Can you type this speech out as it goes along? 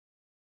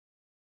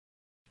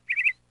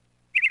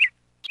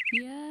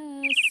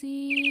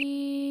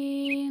ياسين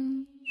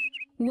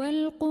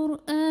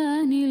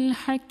والقرآن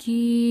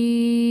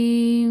الحكيم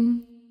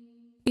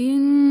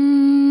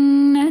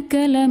إنك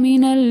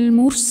لمن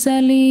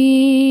المرسلين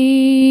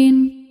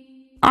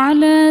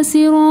على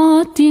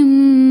صراط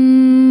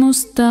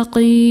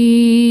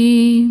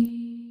مستقيم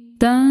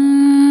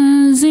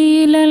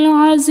تنزيل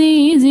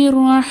العزيز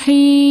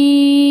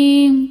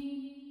الرحيم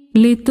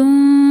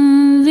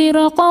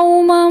لتنذر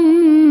قوما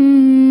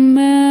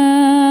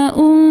ما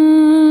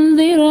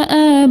أنذر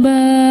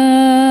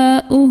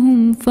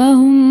آباؤهم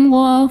فهم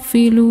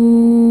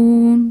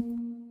غافلون.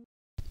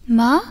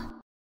 Ma,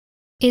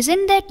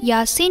 isn't that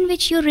Yasin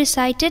which you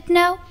recited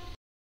now?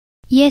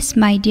 Yes,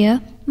 my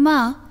dear.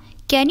 Ma,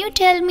 can you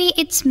tell me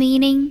its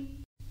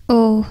meaning?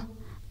 Oh,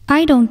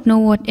 I don't know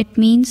what it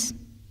means.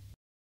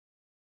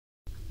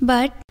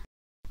 But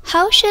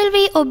how shall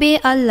we obey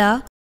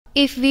Allah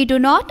if we do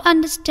not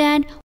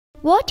understand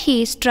what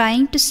He is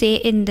trying to say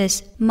in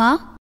this, Ma?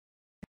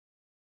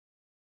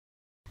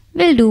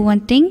 We'll do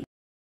one thing.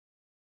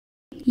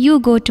 You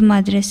go to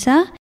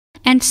madrasa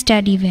and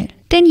study well.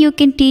 Then you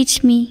can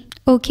teach me.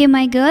 Okay,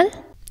 my girl?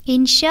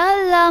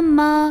 Inshallah,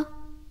 Ma.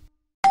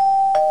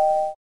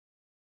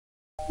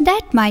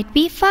 That might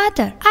be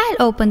Father. I'll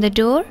open the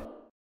door.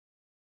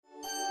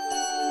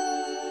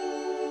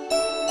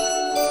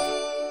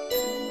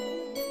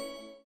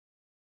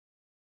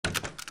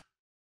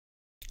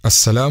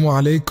 Assalamu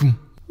alaikum.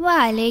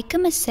 Wa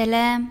alaikum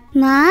assalam.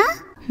 Ma?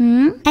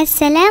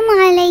 Assalamu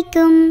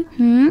alaikum.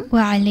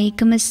 Wa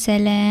alaikum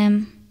assalam.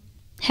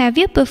 Have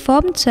you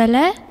performed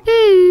salah?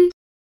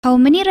 How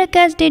many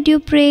rakats did you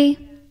pray?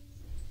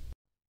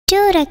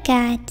 2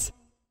 rakats.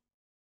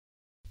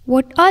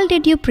 What all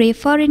did you pray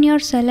for in your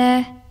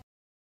salah?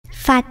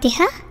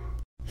 Fatiha.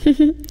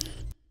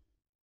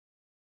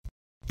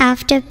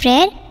 After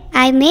prayer,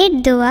 I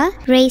made dua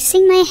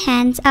raising my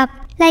hands up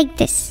like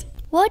this.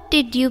 What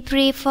did you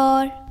pray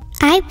for?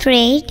 I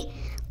prayed,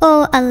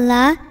 "O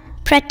Allah,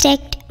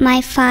 protect my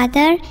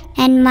father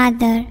and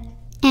mother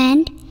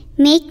and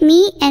make me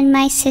and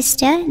my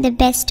sister the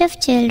best of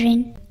children."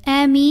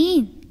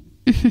 Ameen.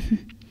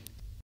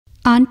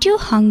 Aren't you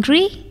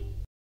hungry?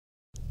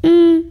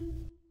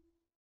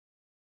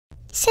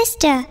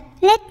 Sister,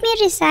 let me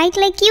recite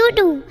like you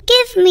do.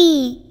 Give me.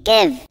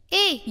 Give.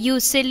 Hey, you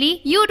silly.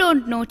 You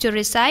don't know to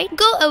recite.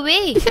 Go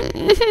away.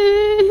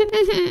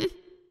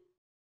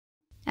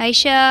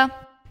 Aisha.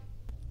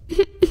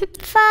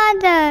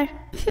 Father.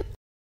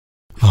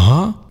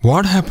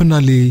 What happened,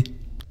 Ali?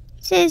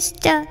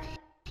 Sister,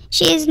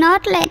 she is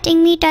not letting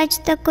me touch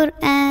the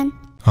Quran.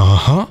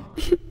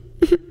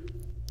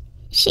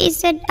 She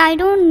said I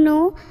don't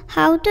know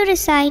how to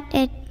recite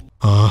it.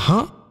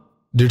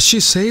 Did she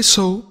say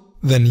so?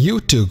 Then you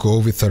two go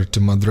with her to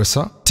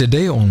madrasa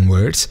today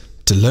onwards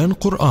to learn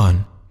Quran.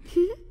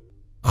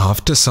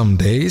 After some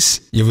days,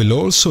 you will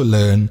also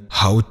learn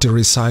how to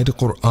recite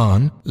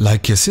Quran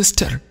like your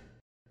sister.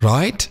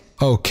 Right?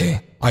 Okay.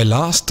 I'll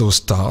ask the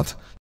Ustad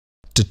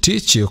to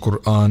teach you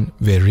Quran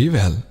very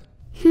well.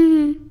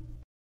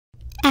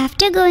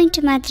 After going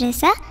to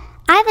madrasa,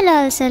 I will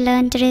also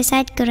learn to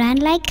recite Quran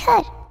like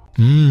her.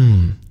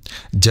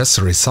 Just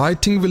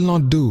reciting will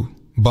not do,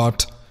 but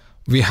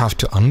we have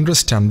to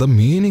understand the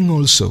meaning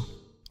also.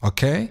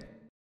 Okay?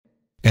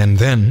 And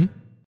then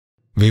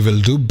we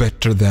will do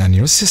better than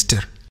your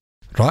sister.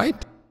 Right?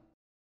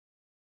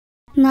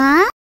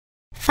 Ma,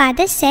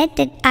 Father said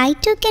that I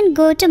too can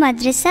go to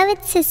madrasa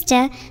with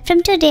sister from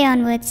today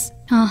onwards.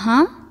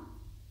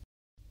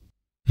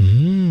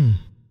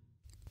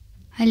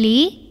 Ali,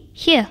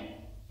 here,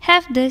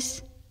 have this.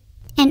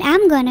 And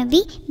I'm gonna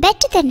be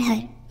better than her.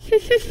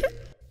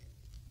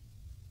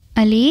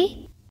 Ali?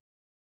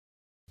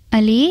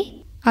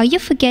 Ali, are you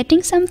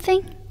forgetting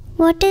something?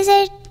 What is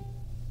it?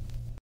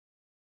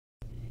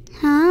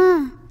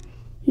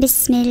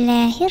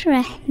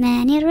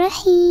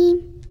 Bismillahirrahmanirrahim.